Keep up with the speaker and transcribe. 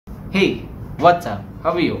Hey, what's up?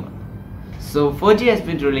 How are you? So 4G has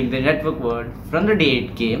been ruling the network world from the day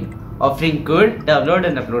it came, offering good download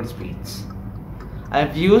and upload speeds.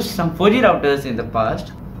 I've used some 4G routers in the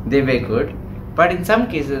past. They were good, but in some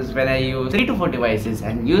cases when I use 3 to 4 devices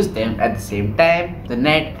and use them at the same time, the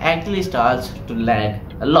net actually starts to lag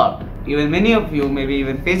a lot. Even many of you may be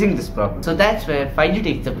even facing this problem. So that's where 5G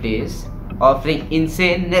takes the place, offering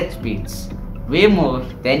insane net speeds, way more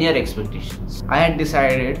than your expectations. I had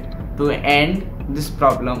decided to end this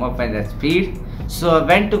problem of my net speed, so I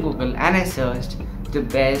went to Google and I searched the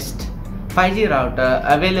best 5G router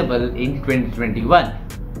available in 2021.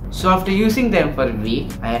 So after using them for a week,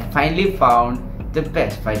 I had finally found the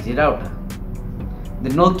best 5G router, the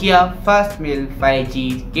Nokia FastMile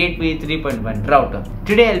 5G Gateway 3.1 router.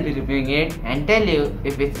 Today I'll be reviewing it and tell you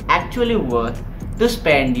if it's actually worth to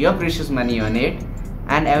spend your precious money on it,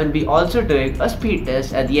 and I will be also doing a speed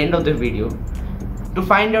test at the end of the video to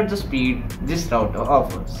find out the speed this router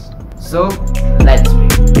offers. So let's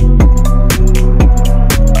wait.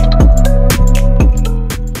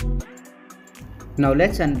 Now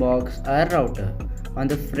let's unbox our router. On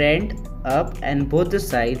the front, up and both the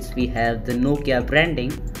sides we have the Nokia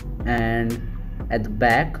branding, and at the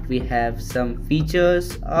back we have some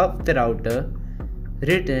features of the router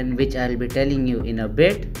written, which I'll be telling you in a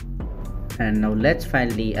bit. And now let's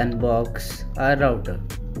finally unbox our router.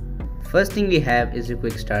 First thing we have is a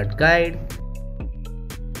quick start guide.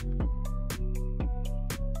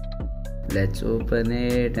 Let's open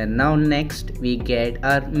it, and now next we get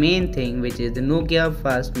our main thing, which is the Nokia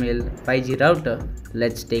FastMile 5G router.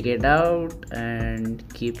 Let's take it out and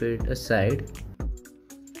keep it aside.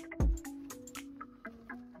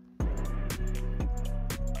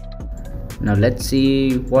 Now let's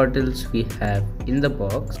see what else we have in the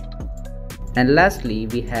box. And lastly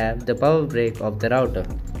we have the power brick of the router.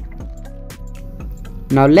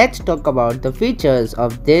 Now let's talk about the features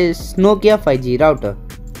of this Nokia 5G router.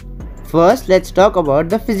 First, let's talk about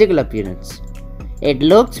the physical appearance. It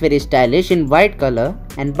looks very stylish in white color,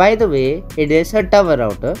 and by the way, it is a tower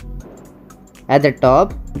router. At the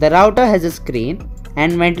top, the router has a screen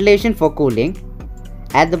and ventilation for cooling.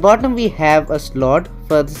 At the bottom we have a slot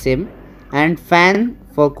for the SIM and fan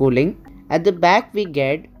for cooling. At the back we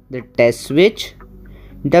get the test switch,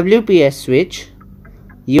 WPA switch,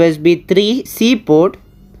 USB 3C port,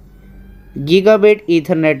 Gigabit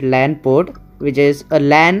Ethernet LAN port, which is a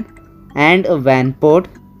LAN and a WAN port,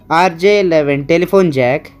 RJ11 telephone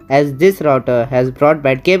jack, as this router has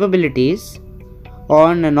broadband capabilities,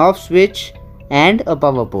 on and off switch, and a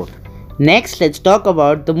power port. Next, let's talk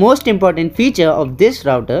about the most important feature of this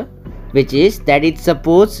router, which is that it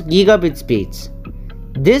supports gigabit speeds.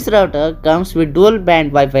 This router comes with dual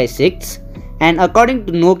band Wi-Fi 6, and according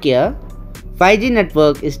to Nokia, 5G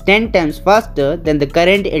network is 10 times faster than the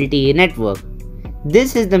current LTE network.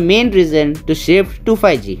 This is the main reason to shift to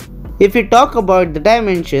 5G. If we talk about the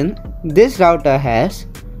dimension, this router has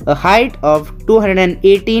a height of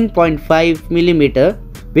 218.5 mm,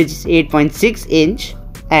 which is 8.6 inch,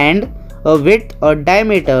 and a width or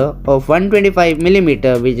diameter of 125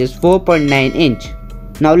 mm, which is 4.9 inch.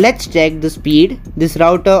 Now let's check the speed this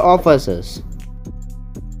router offers us.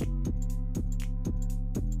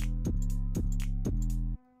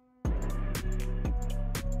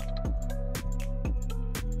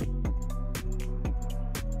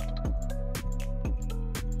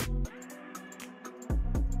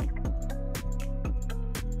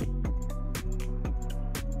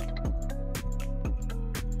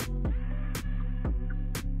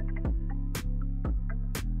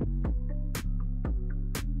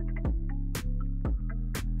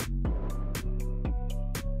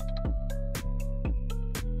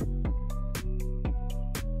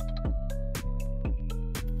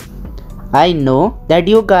 I know that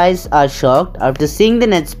you guys are shocked after seeing the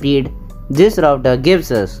net speed this router gives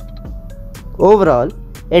us. Overall,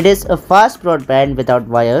 it is a fast broadband without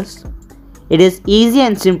wires. It is easy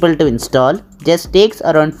and simple to install, just takes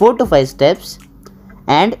around 4 to 5 steps,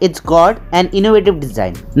 and it's got an innovative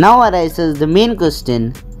design. Now arises the main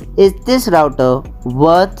question, is this router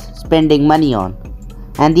worth spending money on?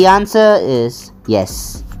 And the answer is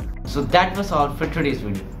yes. So that was all for today's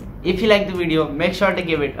video. If you like the video, make sure to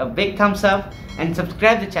give it a big thumbs up and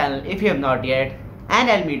subscribe the channel if you have not yet, and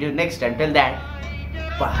I'll meet you next time. Till then,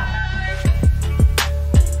 bye.